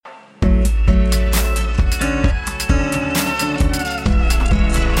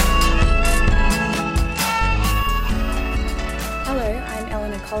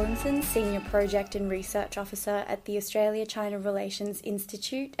Senior Project and Research Officer at the Australia-China Relations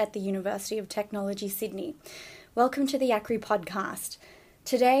Institute at the University of Technology, Sydney. Welcome to the ACRI podcast.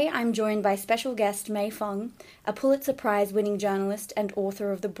 Today I'm joined by special guest Mei Fong, a Pulitzer Prize-winning journalist and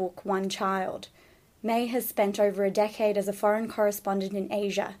author of the book One Child. Mei has spent over a decade as a foreign correspondent in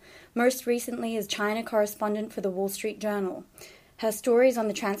Asia, most recently as China correspondent for the Wall Street Journal. Her stories on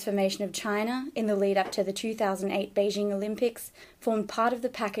the transformation of China in the lead-up to the 2008 Beijing Olympics formed part of the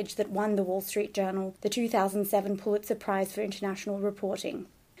package that won the Wall Street Journal the 2007 Pulitzer Prize for International Reporting.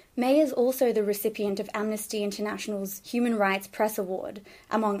 Mei is also the recipient of Amnesty International's Human Rights Press Award,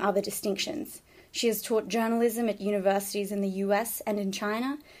 among other distinctions. She has taught journalism at universities in the US and in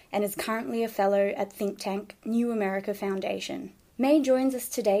China, and is currently a fellow at think tank New America Foundation. Mei joins us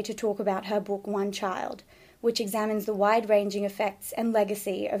today to talk about her book One Child, which examines the wide-ranging effects and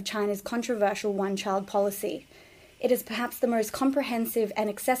legacy of China's controversial one-child policy. It is perhaps the most comprehensive and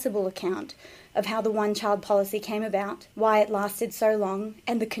accessible account of how the one-child policy came about, why it lasted so long,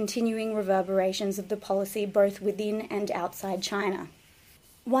 and the continuing reverberations of the policy both within and outside China.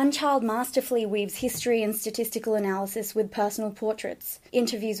 One Child masterfully weaves history and statistical analysis with personal portraits,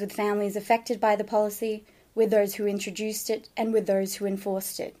 interviews with families affected by the policy, with those who introduced it, and with those who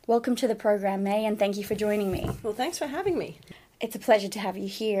enforced it. Welcome to the program, Mei, and thank you for joining me. Well, thanks for having me. It's a pleasure to have you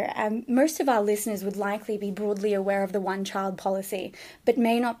here. Most of our listeners would likely be broadly aware of the one-child policy, but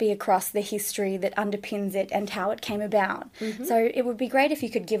may not be across the history that underpins it and how it came about. Mm-hmm. So it would be great if you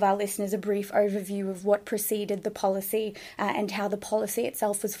could give our listeners a brief overview of what preceded the policy and how the policy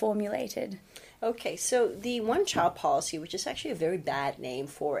itself was formulated. Okay, so the one-child policy, which is actually a very bad name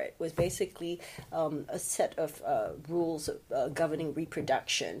for it, was basically a set of rules governing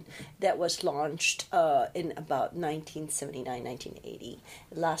reproduction that was launched in about 1979, 1980.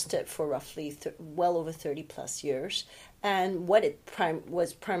 It lasted for roughly well over 30 plus years. And what it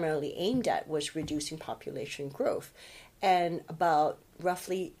was primarily aimed at was reducing population growth. And about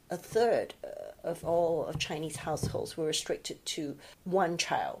roughly a third of all of Chinese households were restricted to one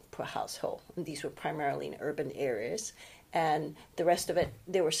child per household. And these were primarily in urban areas. And the rest of it,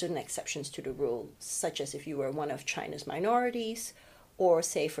 there were certain exceptions to the rule, such as if you were one of China's minorities, or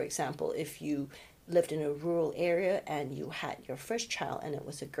say, for example, if you lived in a rural area and you had your first child and it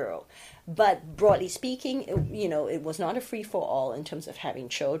was a girl. But broadly speaking, it was not a free-for-all in terms of having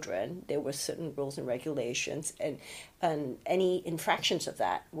children. There were certain rules and regulations, and any infractions of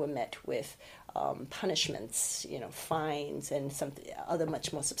that were met with punishments, fines and some other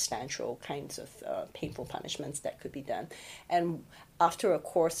much more substantial kinds of painful punishments that could be done. And after a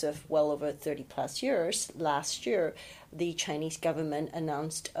course of well over 30 plus years, last year, the Chinese government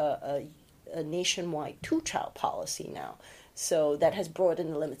announced a nationwide two-child policy now. So that has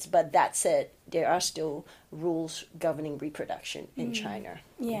broadened the limits. But that said, there are still rules governing reproduction in China.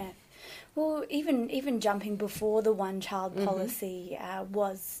 Yeah. Well, even jumping before the one-child policy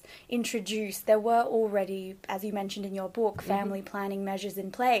was introduced, there were already, as you mentioned in your book, family planning measures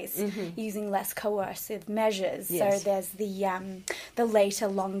in place, using less coercive measures. Yes. So there's the later,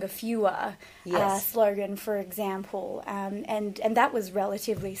 longer, fewer slogan, for example, and that was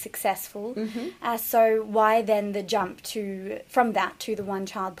relatively successful. So why then the jump from that to the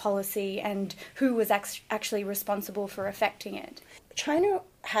one-child policy, and who was actually responsible for effecting it? China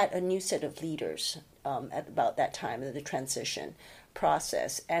had a new set of leaders at about that time in the transition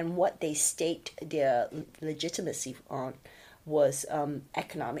process, and what they staked their legitimacy on was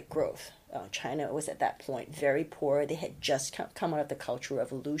economic growth. China was at that point very poor. They had just come out of the Cultural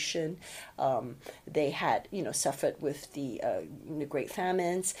Revolution. They had, suffered with the Great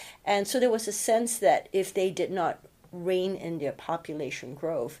Famines, and so there was a sense that if they did not rein in their population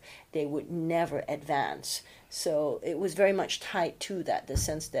growth, they would never advance. So it was very much tied to that, the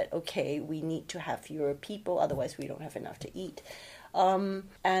sense that, okay, we need to have fewer people, otherwise we don't have enough to eat.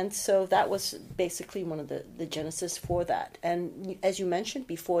 And so that was basically one of the genesis for that. And as you mentioned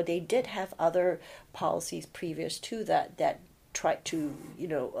before, they did have other policies previous to that tried to,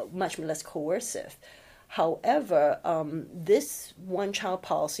 much less coercive. However, this one-child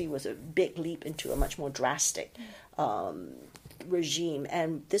policy was a big leap into a much more drastic regime,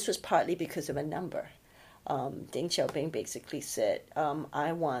 and this was partly because of a number. Deng Xiaoping basically said,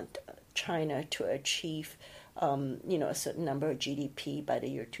 I want China to achieve, a certain number of GDP by the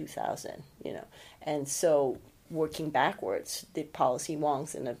year 2000, And so working backwards, the policy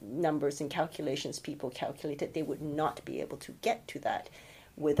wonks and the numbers and calculations people calculated, they would not be able to get to that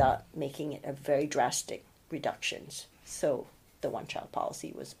without making it a very drastic reductions. So the one-child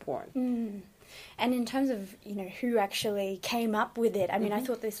policy was born. And in terms of, who actually came up with it, I mean, I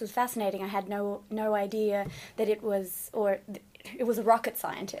thought this was fascinating. I had no idea that it was, or it was a rocket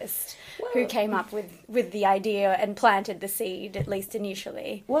scientist who came up with the idea and planted the seed, at least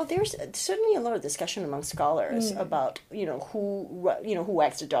initially. Well, there's certainly a lot of discussion among scholars about, who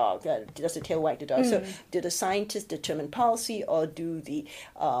wags the dog. Does the tail wag the dog? So do the scientists determine policy, or do the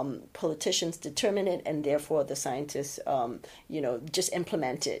politicians determine it, and therefore the scientists, just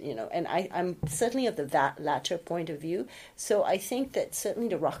implement it, And I'm certainly of the latter point of view. So I think that certainly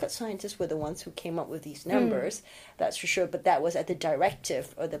the rocket scientists were the ones who came up with these numbers, that's for sure. But that was at the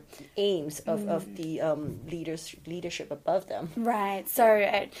directive or the aims of the leadership above them. Right.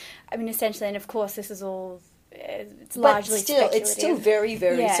 So, essentially, and of course, this is all. It's largely speculative. It's still very,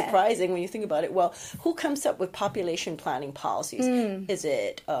 very surprising when you think about it. Well, who comes up with population planning policies? Is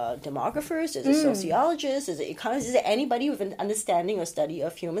it demographers? Is it sociologists? Is it economists? Is it anybody with an understanding or study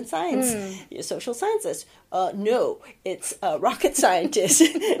of human science, social sciences? No, it's rocket scientists.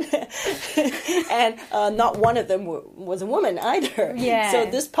 And not one of them was a woman either. Yeah. So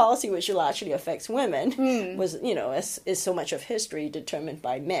this policy, which largely affects women, was, is so much of history determined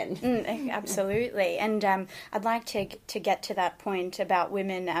by men. Absolutely. And I'd like to get to that point about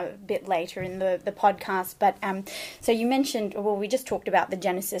women a bit later in the podcast. But so you mentioned, we just talked about the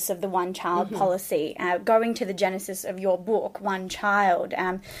genesis of the one-child policy. Going to the genesis of your book, One Child,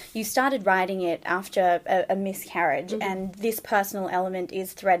 you started writing it after a miscarriage, and this personal element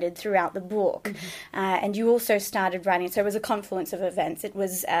is threaded throughout the book. And you also started writing it, so it was a confluence of events. It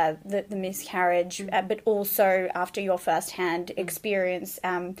was the miscarriage, but also after your first-hand experience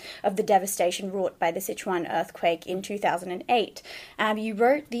of the devastation wrought by the Sichuan earthquake in 2008. You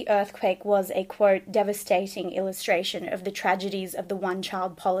wrote the earthquake was a, quote, devastating illustration of the tragedies of the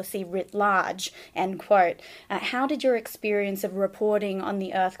one-child policy writ large, end quote. How did your experience of reporting on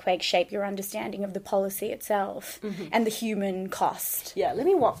the earthquake shape your understanding of the policy itself and the human cost? Yeah, let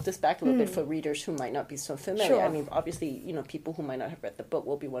me walk this back a little bit for readers who might not be so familiar. Sure. I mean, obviously, people who might not have read the book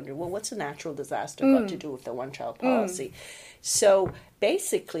will be wondering, well, what's a natural disaster got to do with the one-child policy? So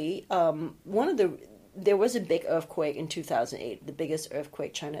basically, there was a big earthquake in 2008, the biggest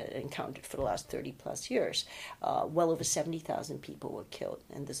earthquake China had encountered for the last 30 plus years. Well over 70,000 people were killed,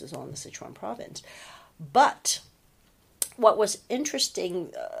 and this is all in the Sichuan province. But what was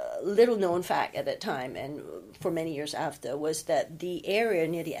interesting, little known fact at that time, and for many years after, was that the area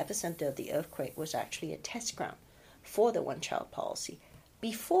near the epicenter of the earthquake was actually a test ground for the one-child policy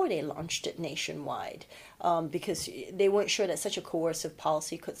before they launched it nationwide, because they weren't sure that such a coercive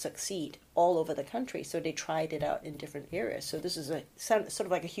policy could succeed all over the country, so they tried it out in different areas. So this is sort of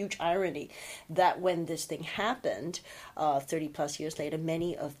like a huge irony that when this thing happened, 30 plus years later,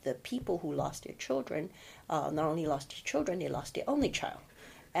 many of the people who lost their children, not only lost their children, they lost their only child.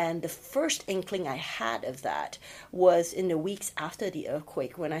 And the first inkling I had of that was in the weeks after the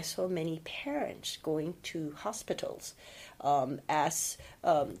earthquake, when I saw many parents going to hospitals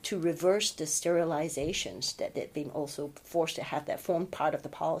to reverse the sterilizations that they've been also forced to have that form part of the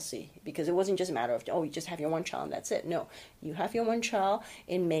policy. Because it wasn't just a matter of, you just have your one child and that's it. No, you have your one child.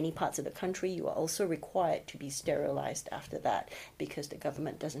 In many parts of the country, you are also required to be sterilized after that, because the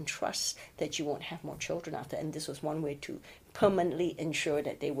government doesn't trust that you won't have more children after. And this was one way to permanently ensure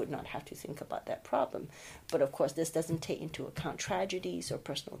that they would not have to think about that problem. But of course, this doesn't take into account tragedies or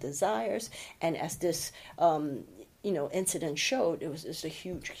personal desires. And as this incident showed, it was a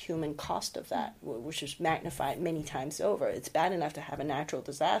huge human cost of that, which is magnified many times over. It's bad enough to have a natural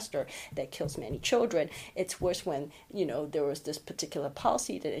disaster that kills many children. It's worse when, there was this particular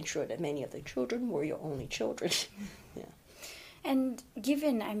policy that ensured that many of the children were your only children. Yeah. And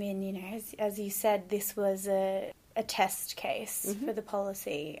given, as you said, this was a test case for the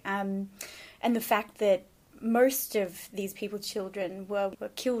policy, and the fact that most of these people's children were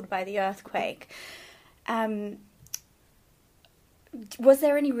killed by the earthquake, was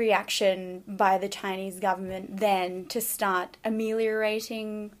there any reaction by the Chinese government then to start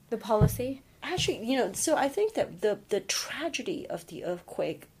ameliorating the policy? Actually, so I think that the tragedy of the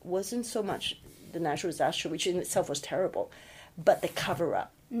earthquake wasn't so much the natural disaster, which in itself was terrible, but the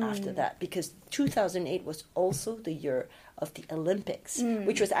cover-up after that, because 2008 was also the year of the Olympics,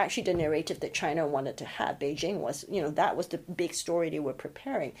 which was actually the narrative that China wanted to have. Beijing was, that was the big story they were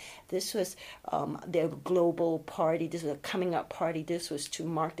preparing. This was their global party. This was a coming up party. This was to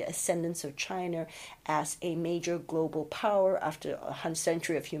mark the ascendance of China as a major global power after a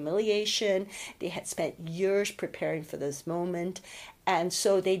century of humiliation. They had spent years preparing for this moment. And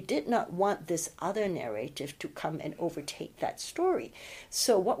so they did not want this other narrative to come and overtake that story.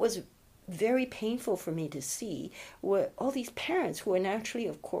 So what was very painful for me to see were all these parents who were naturally,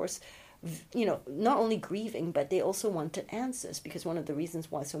 of course, not only grieving, but they also wanted answers, because one of the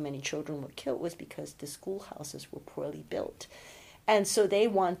reasons why so many children were killed was because the schoolhouses were poorly built. And so they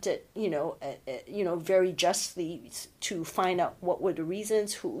wanted, very justly to find out what were the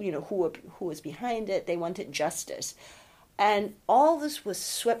reasons, who was behind it. They wanted justice. And all this was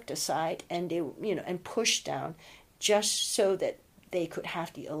swept aside and and pushed down just so that they could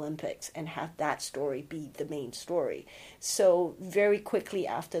have the Olympics and have that story be the main story. So very quickly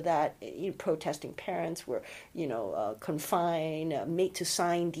after that, protesting parents were, confined, made to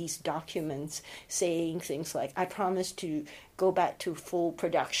sign these documents saying things like, I promise to go back to full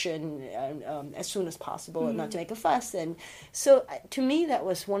production as soon as possible and not to make a fuss. And so to me, that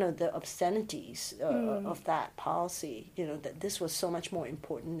was one of the obscenities of that policy, that this was so much more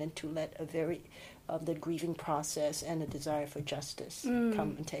important than to let the grieving process and the desire for justice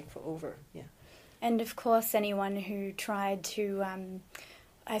come and take over. Yeah. And of course, anyone who tried to,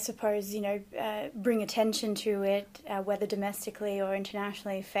 I suppose, bring attention to it, whether domestically or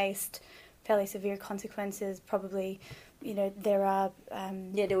internationally, faced fairly severe consequences. Probably, there are...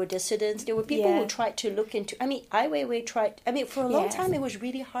 there were dissidents. There were people who tried to look into... Ai Weiwei tried... for a long time, it was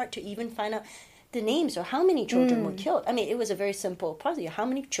really hard to even find out the names or how many children were killed. It was a very simple process. How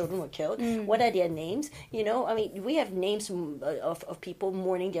many children were killed? What are their names? We have names of people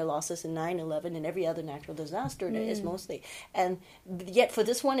mourning their losses in 9/11 and every other natural disaster that is mostly. And yet for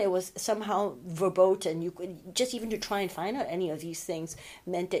this one, it was somehow verboten. You could just even to try and find out any of these things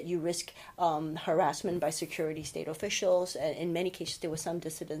meant that you risk harassment by security state officials. And in many cases, there were some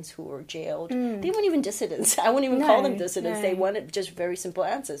dissidents who were jailed. They weren't even dissidents. I wouldn't even call them dissidents. They wanted just very simple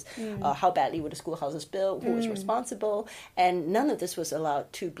answers. How badly would the schoolhouses built, who was responsible, and none of this was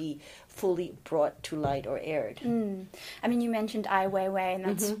allowed to be fully brought to light or aired. You mentioned Ai Weiwei, and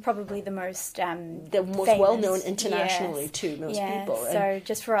that's probably the most famous, well-known internationally to most people. So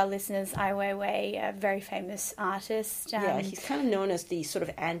just for our listeners, Ai Weiwei, a very famous artist. He's kind of known as the sort of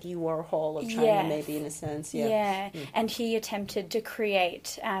Andy Warhol of China, maybe in a sense. And he attempted to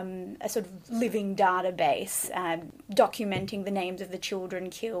create a sort of living database documenting the names of the children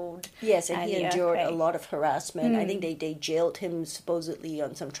killed. Yes, and he endured a lot of harassment. I think they jailed him supposedly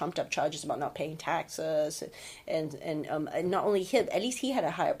on some trumped-up charges about not paying taxes, and not only him, at least he had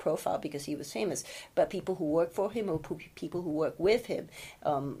a higher profile because he was famous, but people who worked for him or people who worked with him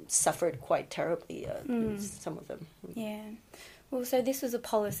suffered quite terribly, some of them. Yeah. Well, so this was a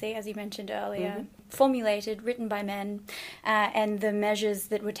policy, as you mentioned earlier, formulated, written by men, and the measures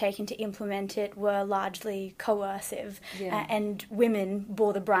that were taken to implement it were largely coercive, and women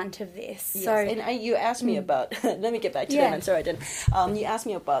bore the brunt of this. Yes. So, and you asked me about, let me get back to that, I'm sorry I didn't. You asked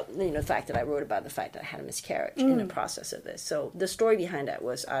me about the fact that I wrote about the fact that I had a miscarriage in the process of this. So the story behind that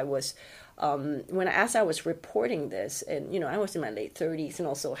was when I was reporting this, and I was in my late 30s, and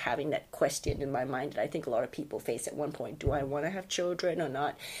also having that question in my mind that I think a lot of people face at one point: do I want to have children or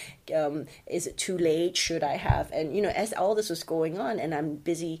not? Is it too late? Should I have? And as all this was going on, and I'm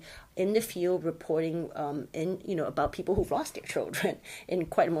busy in the field reporting about people who've lost their children in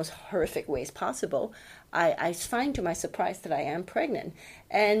quite the most horrific ways possible, I find to my surprise that I am pregnant,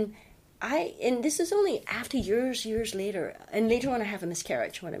 and this is only after years later, and later on I have a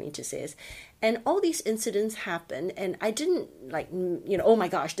miscarriage, what I mean to say is, and all these incidents happen, and I didn't oh my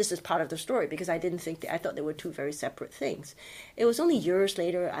gosh, this is part of the story, because I didn't think I thought they were two very separate things. It was only years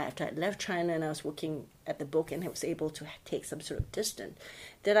later, after I left China and I was working at the book and I was able to take some sort of distance,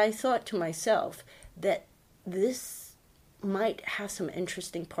 that I thought to myself that this might have some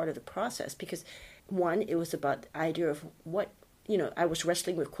interesting part of the process, because one, it was about the idea of what, I was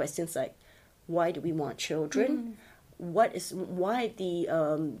wrestling with questions like, why do we want children? Why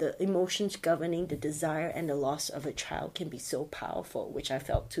the emotions governing the desire and the loss of a child can be so powerful, which I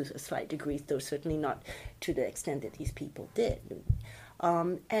felt to a slight degree, though certainly not to the extent that these people did.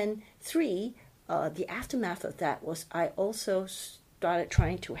 And three, the aftermath of that was I also started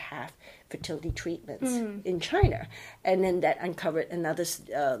trying to have fertility treatments in China, and then that uncovered another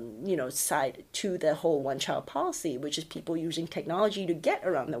side to the whole one-child policy, which is people using technology to get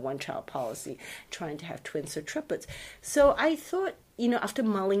around the one-child policy, trying to have twins or triplets. So I thought, after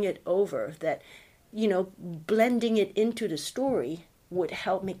mulling it over, that blending it into the story would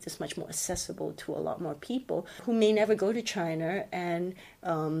help make this much more accessible to a lot more people who may never go to China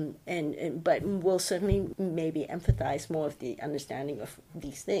but will certainly maybe empathize more of the understanding of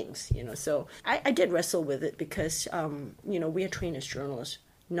these things, So I did wrestle with it because, we are trained as journalists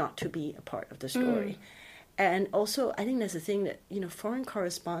not to be a part of the story. And also, I think there's a thing that, foreign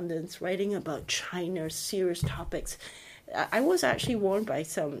correspondents writing about China, serious topics, I was actually warned by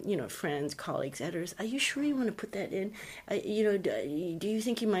some, friends, colleagues, editors, are you sure you want to put that in? Do you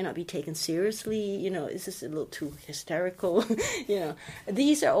think you might not be taken seriously? Is this a little too hysterical?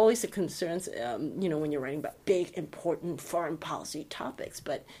 These are always the concerns, when you're writing about big, important foreign policy topics.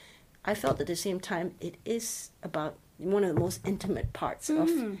 But I felt at the same time it is about one of the most intimate parts of,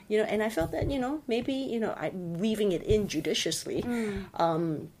 and I felt that, maybe, weaving it in judiciously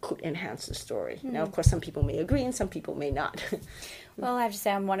could enhance the story. Now, of course, some people may agree and some people may not. Well, I have to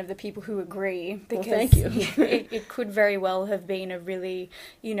say I'm one of the people who agree, because thank you. it could very well have been a really,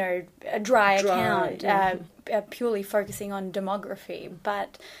 a dry account, purely focusing on demography,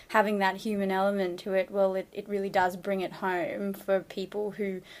 but having that human element to it, well, it really does bring it home for people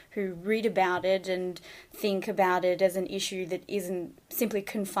who read about it and think about it as an issue that isn't simply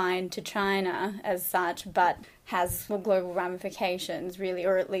confined to China as such, but has global ramifications, really,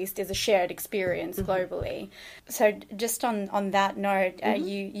 or at least is a shared experience globally. So just on that note,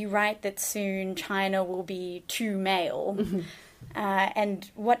 you write that soon China will be too male. And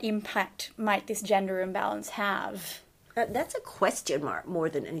what impact might this gender imbalance have? That's a question mark more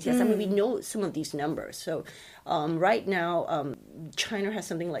than anything else. I mean, we know some of these numbers. So right now, China has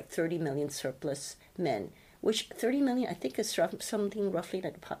something like 30 million surplus men, which 30 million, I think, is something roughly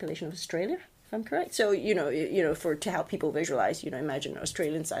like the population of Australia, if I'm correct. So, to help people visualize, imagine an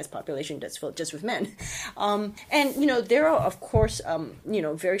Australian-sized population that's filled just with men. And, there are, of course,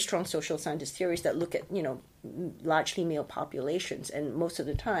 very strong social scientist theories that look at, largely male populations, and most of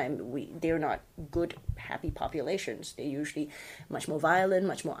the time they're not good, happy populations. They're usually much more violent,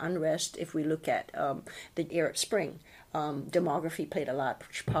 much more unrest. If we look at the Arab Spring, demography played a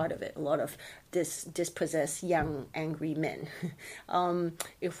large part of it. A lot of dispossessed young, angry men.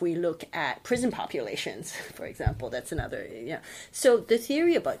 If we look at prison populations, for example, that's another. So the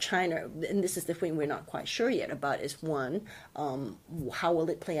theory about China, and this is the thing we're not quite sure yet about, is one, how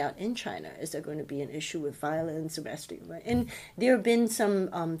will it play out in China? Is there going to be an issue with violence, domestic? And there have been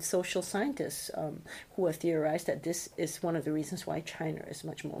some social scientists who have theorized that this is one of the reasons why China is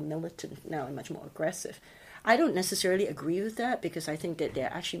much more militant now and much more aggressive. I don't necessarily agree with that, because I think that there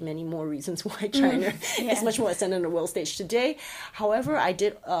are actually many more reasons why China is much more ascendant on the world stage today. However, I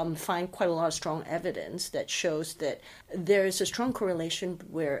did find quite a lot of strong evidence that shows that there is a strong correlation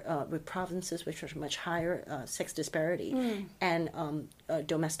with provinces which are much higher sex disparity and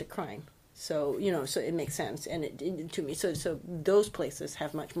domestic crime. So, so it makes sense, and to me, so those places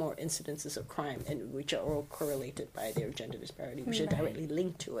have much more incidences of crime, and which are all correlated by their gender disparity, which are directly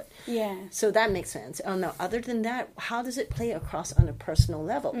linked to it. Yeah. So that makes sense. Now, other than that, how does it play across on a personal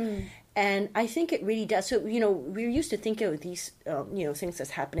level? And I think it really does. So, we're used to thinking of these, things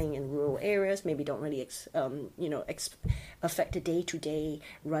that's happening in rural areas, maybe don't really, affect the day-to-day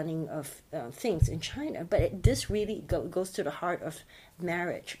running of things in China. But this really goes to the heart of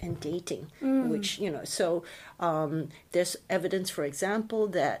marriage and dating, which, so there's evidence, for example,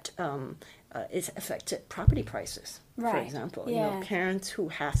 that it's affected property prices. Right. For example, parents who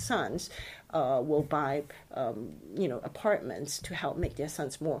have sons will buy, apartments to help make their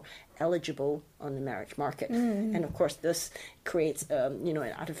sons more eligible on the marriage market. And of course, this creates,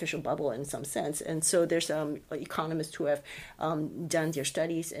 an artificial bubble in some sense. And so there's economists who have done their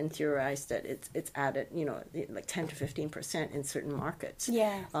studies and theorized that it's added, like 10 to 15% in certain markets.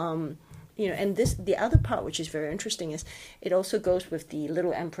 Yeah. And the other part, which is very interesting, is it also goes with the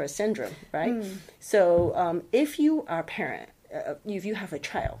little emperor syndrome, right? So if you are a parent, if you have a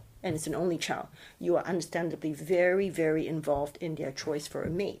child, and it's an only child, you are understandably very, very involved in their choice for a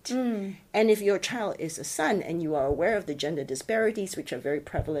mate. And if your child is a son and you are aware of the gender disparities, which are very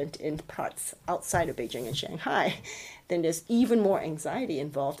prevalent in parts outside of Beijing and Shanghai, then there's even more anxiety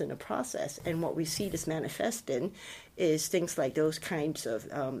involved in the process. And what we see this manifest in is things like those kinds of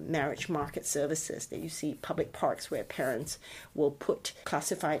marriage market services that you see, public parks where parents will put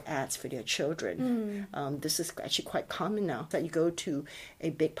classified ads for their children. This is actually quite common now, that you go to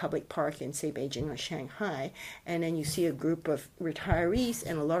a big public park in, say, Beijing or Shanghai, and then you see a group of retirees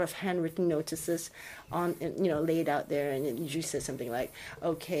and a lot of handwritten notices on, laid out there, and it usually says something like,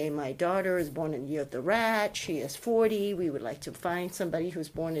 okay, my daughter is born in the year of the rat, she is 40, we would like to find somebody who's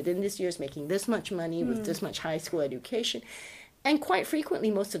born in this year, is making this much money with this much high school education. And quite frequently,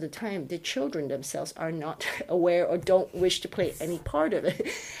 most of the time, the children themselves are not aware or don't wish to play any part of it.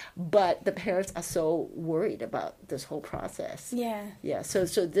 But the parents are so worried about this whole process. Yeah. Yeah. So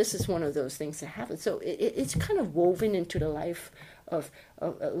this is one of those things that happen. So it's kind of woven into the life of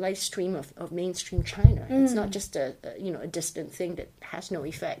a life stream of mainstream China. It's not just a distant thing that has no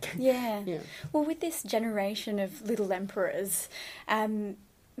effect. Yeah. Well, with this generation of little emperors,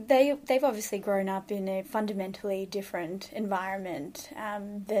 they've obviously grown up in a fundamentally different environment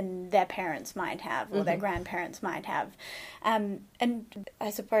than their parents might have or their grandparents might have. And I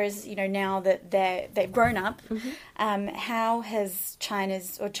suppose, now that they've grown up, how has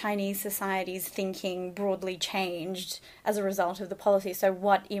China's or Chinese society's thinking broadly changed as a result of the policy? So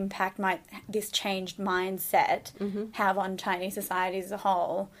what impact might this changed mindset have on Chinese society as a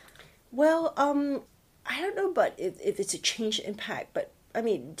whole? Well, I don't know but if it's a change impact, but I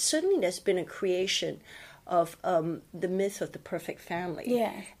mean, certainly there's been a creation of the myth of the perfect family.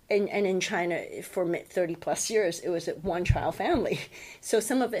 Yeah. And in China, for 30 plus years, it was a one-child family. So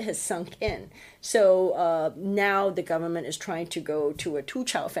some of it has sunk in. So now the government is trying to go to a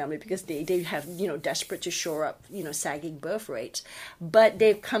two-child family because they have, desperate to shore up, sagging birth rates. But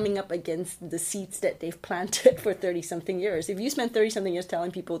they're coming up against the seeds that they've planted for 30-something years. If you spend 30-something years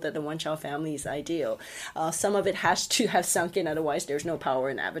telling people that the one-child family is ideal, some of it has to have sunk in. Otherwise, there's no power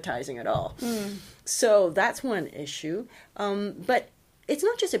in advertising at all. So that's one issue. But it's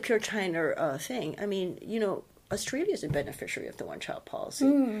not just a pure China thing. I mean, Australia is a beneficiary of the one-child policy.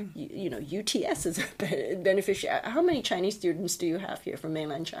 UTS is a beneficiary. How many Chinese students do you have here from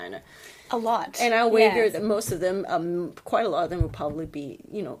mainland China? A lot. And I wager that most of them, quite a lot of them, will probably be,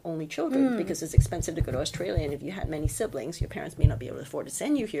 only children because it's expensive to go to Australia. And if you had many siblings, your parents may not be able to afford to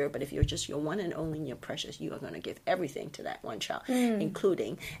send you here. But if you're just your one and only and you're precious, you are going to give everything to that one child,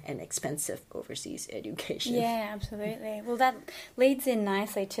 including an expensive overseas education. Yeah, absolutely. Well, that leads in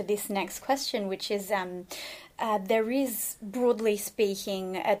nicely to this next question, which is there is, broadly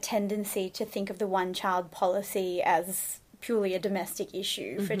speaking, a tendency to think of the one-child policy as purely a domestic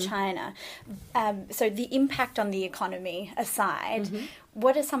issue for China. So the impact on the economy aside,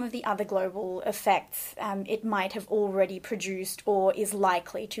 what are some of the other global effects it might have already produced or is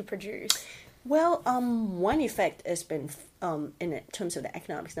likely to produce? Well, one effect has been in terms of the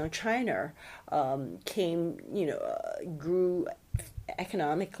economics. Now, China grew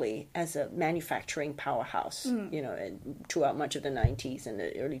economically as a manufacturing powerhouse, throughout much of the 90s and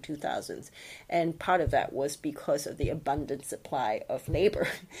the early 2000s. And part of that was because of the abundant supply of labor,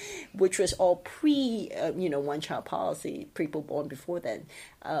 which was all one-child policy, people born before then.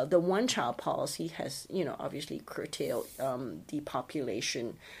 The one-child policy has, obviously curtailed the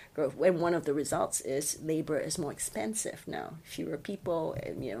population growth. And one of the results is labor is more expensive now. Fewer people,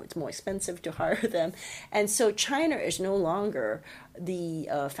 it's more expensive to hire them. And so China is no longer the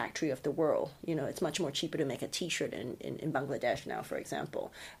factory of the world. It's much more cheaper to make a T-shirt in Bangladesh now, for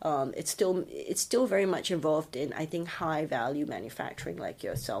example. It's still very much involved in, I think, high value manufacturing, like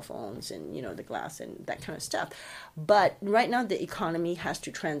your cell phones and the glass and that kind of stuff. But right now the economy has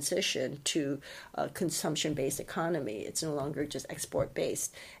to transition to a consumption-based economy. It's no longer just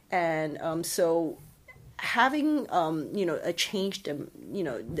export-based, and so having a change,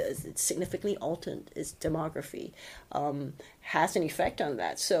 significantly altered its demography has an effect on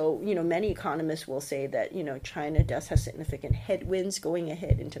that. So many economists will say that China does have significant headwinds going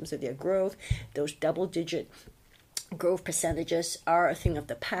ahead in terms of their growth. Those double-digit growth percentages are a thing of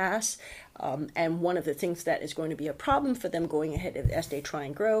the past, and one of the things that is going to be a problem for them going ahead as they try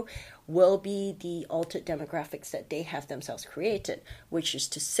and grow will be the altered demographics that they have themselves created, which is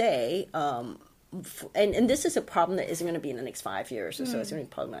to say, and this is a problem that isn't going to be in the next 5 years or so. It's going to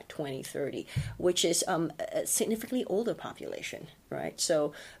be probably like 2030, which is a significantly older population, right?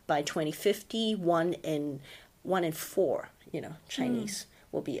 So by 2050, one in 4, Chinese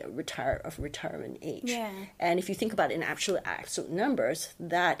will be of retirement age. Yeah. And if you think about it in absolute numbers,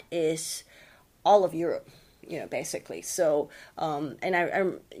 that is all of Europe, basically. So,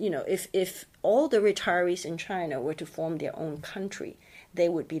 and if all the retirees in China were to form their own country, they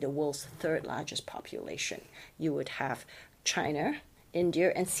would be the world's third largest population. You would have China,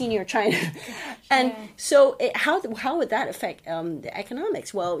 India, and senior China. And so how would that affect the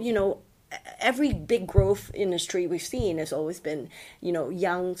economics? Well, every big growth industry we've seen has always been,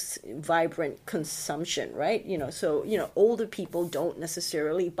 young, vibrant consumption, right? So, older people don't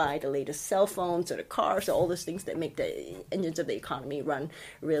necessarily buy the latest cell phones or the cars or all those things that make the engines of the economy run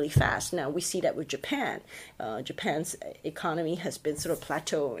really fast. Now, we see that with Japan. Japan's economy has been sort of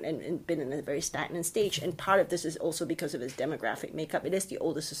plateaued and been in a very stagnant stage. And part of this is also because of its demographic makeup. It is the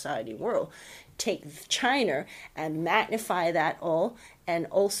oldest society in the world. Take China and magnify that all, and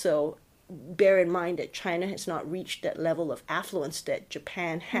also bear in mind that China has not reached that level of affluence that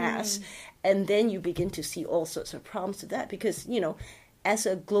Japan has. And then you begin to see all sorts of problems with that because, as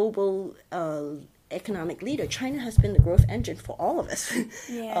a global economic leader. China has been the growth engine for all of us.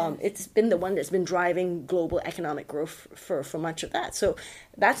 Yeah. It's been the one that's been driving global economic growth for much of that. So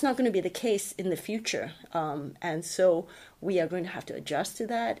that's not going to be the case in the future. And so we are going to have to adjust to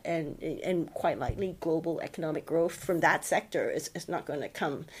that, and quite likely global economic growth from that sector is not going to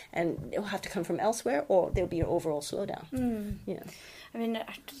come, and it will have to come from elsewhere, or there'll be an overall slowdown. Yeah. I mean,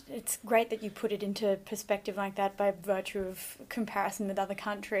 it's great that you put it into perspective like that by virtue of comparison with other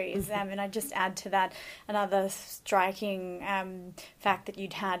countries. And I just add to that another striking fact that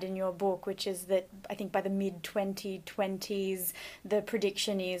you'd had in your book, which is that I think by the mid-2020s, the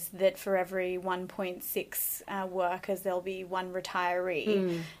prediction is that for every 1.6 workers, there'll be one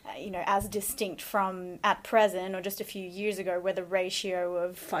retiree, as distinct from at present or just a few years ago where the ratio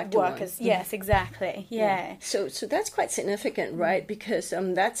of 5 to workers... 1. Yes, exactly. Yeah. So that's quite significant, right? Because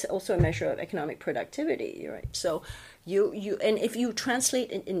that's also a measure of economic productivity, right? So you and if you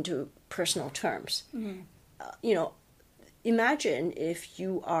translate it into personal terms, imagine if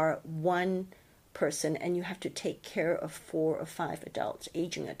you are one person and you have to take care of 4 or 5 adults,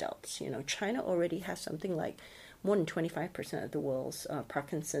 aging adults. China already has something like more than 25% of the world's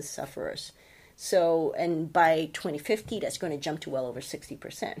Parkinson's sufferers. So, and by 2050, that's going to jump to well over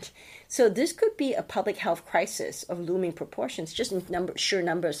 60%. So this could be a public health crisis of looming proportions, just in sheer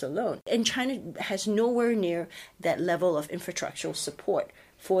numbers alone. And China has nowhere near that level of infrastructural support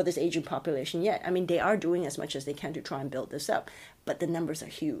for this aging population yet. I mean, they are doing as much as they can to try and build this up, but the numbers are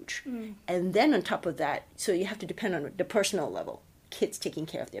huge. And then on top of that, so you have to depend on the personal level. Kids taking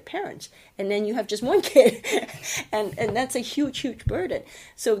care of their parents, and then you have just one kid, and that's a huge burden.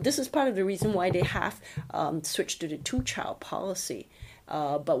 So this is part of the reason why they have switched to the 2-child policy.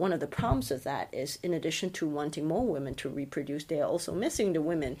 But one of the problems of that is, in addition to wanting more women to reproduce, they are also missing the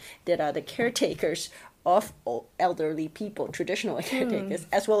women that are the caretakers of elderly people, traditional caretakers,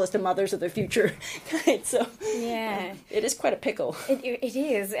 as well as the mothers of the future. Right? So yeah, it is quite a pickle. It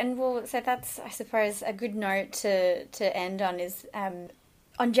is, and so that's, I suppose, a good note to end on is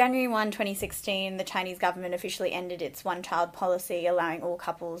on January 1, 2016, the Chinese government officially ended its one-child policy, allowing all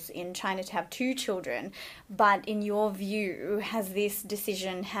couples in China to have 2 children. But in your view, has this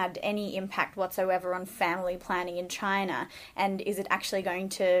decision had any impact whatsoever on family planning in China? And is it actually going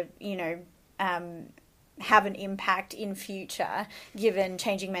to, have an impact in future, given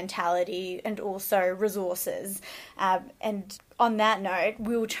changing mentality and also resources? And on that note,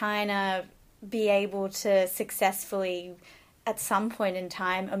 will China be able to successfully, at some point in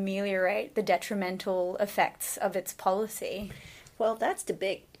time, ameliorate the detrimental effects of its policy? Well, that's the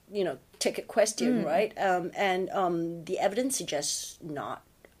big, ticket question, right? And the evidence suggests not.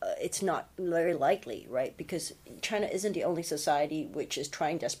 It's not very likely, right? Because China isn't the only society which is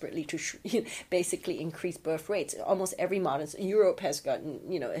trying desperately to basically increase birth rates. Almost every modern Europe has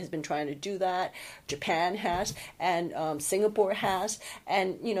has been trying to do that. Japan has, and Singapore has,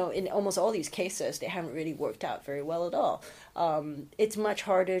 and in almost all these cases, they haven't really worked out very well at all. It's much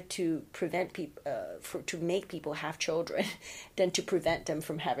harder to prevent people to make people have children than to prevent them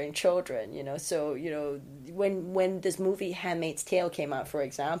from having children. So when this movie *Handmaid's Tale* came out, for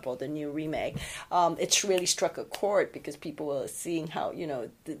example, the new remake, it's really struck a chord because people are seeing how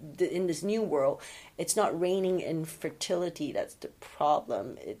in this new world, it's not reigning in fertility that's the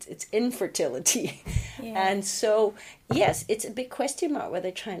problem. It's infertility, and so yes, it's a big question mark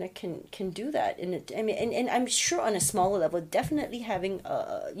whether China can do that. And I'm sure on a smaller level, definitely having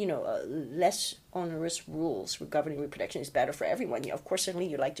a less onerous rules governing reproduction is better for everyone. Of course, certainly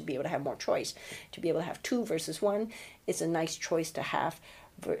you'd like to be able to have more choice, to be able to have 2 versus 1. It's a nice choice to have.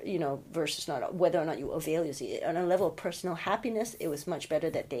 Versus not whether or not you avail yourself. On a level of personal happiness, it was much better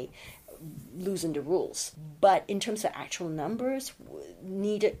that they loosened the rules. But in terms of actual numbers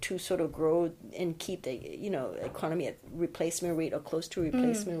needed to sort of grow and keep the economy at replacement rate or close to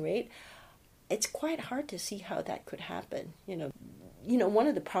replacement rate, it's quite hard to see how that could happen. One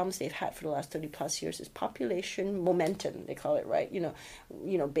of the problems they've had for the last 30 plus years is population momentum, they call it, right?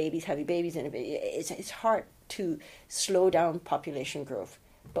 Babies, having babies, and it's hard to slow down population growth.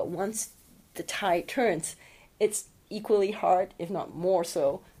 But once the tide turns, it's equally hard, if not more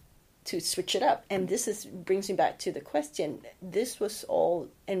so, to switch it up. And this brings me back to the question. This was all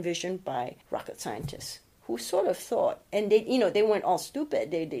envisioned by rocket scientists who sort of thought, and they weren't all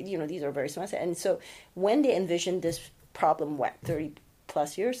stupid. They these are very smart. And so when they envisioned this problem 30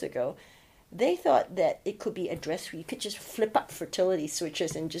 plus years ago, they thought that it could be addressed. You could just flip up fertility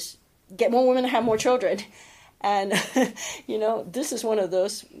switches and just get more women to have more children. And, this is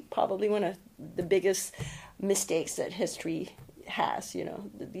probably one of the biggest mistakes that history has,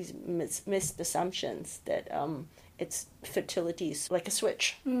 these missed assumptions that its fertility is like a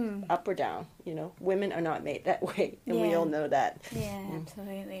switch, up or down. Women are not made that way, and we all know that. Yeah,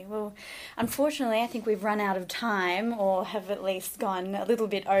 absolutely. Well, unfortunately, I think we've run out of time, or have at least gone a little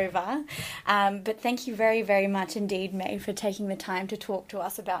bit over. But thank you very, very much indeed, Mei, for taking the time to talk to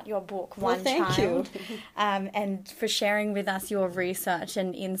us about your book, One Thank Child. you. And for sharing with us your research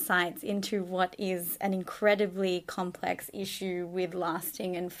and insights into what is an incredibly complex issue with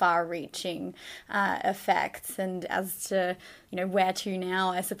lasting and far-reaching effects. And as to, where to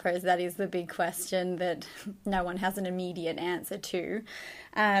now, I suppose that is the big question that no one has an immediate answer to.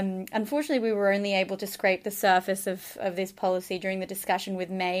 Unfortunately, we were only able to scrape the surface of this policy during the discussion with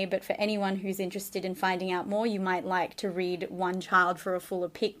Mei, but for anyone who's interested in finding out more, you might like to read One Child for a fuller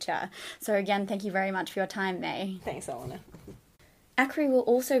picture. So again, thank you very much for your time, Mei. Thanks, Elena. ACRI will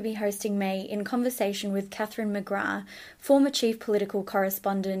also be hosting Mei in conversation with Catherine McGrath, former chief political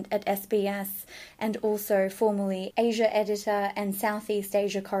correspondent at SBS and also formerly Asia editor and Southeast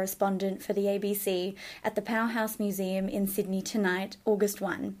Asia correspondent for the ABC at the Powerhouse Museum in Sydney tonight, August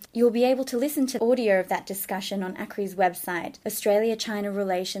 1. You'll be able to listen to audio of that discussion on ACRI's website,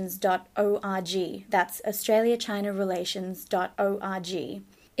 australiachinarelations.org. That's australiachinarelations.org.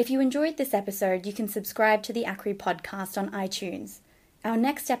 If you enjoyed this episode, you can subscribe to the ACRI podcast on iTunes. Our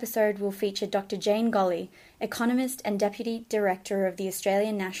next episode will feature Dr. Jane Golly, economist and Deputy Director of the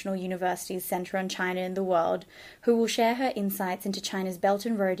Australian National University's Centre on China and the World, who will share her insights into China's Belt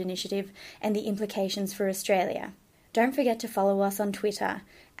and Road Initiative and the implications for Australia. Don't forget to follow us on Twitter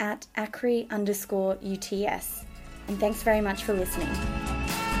at @ACRI_UTS. And thanks very much for listening.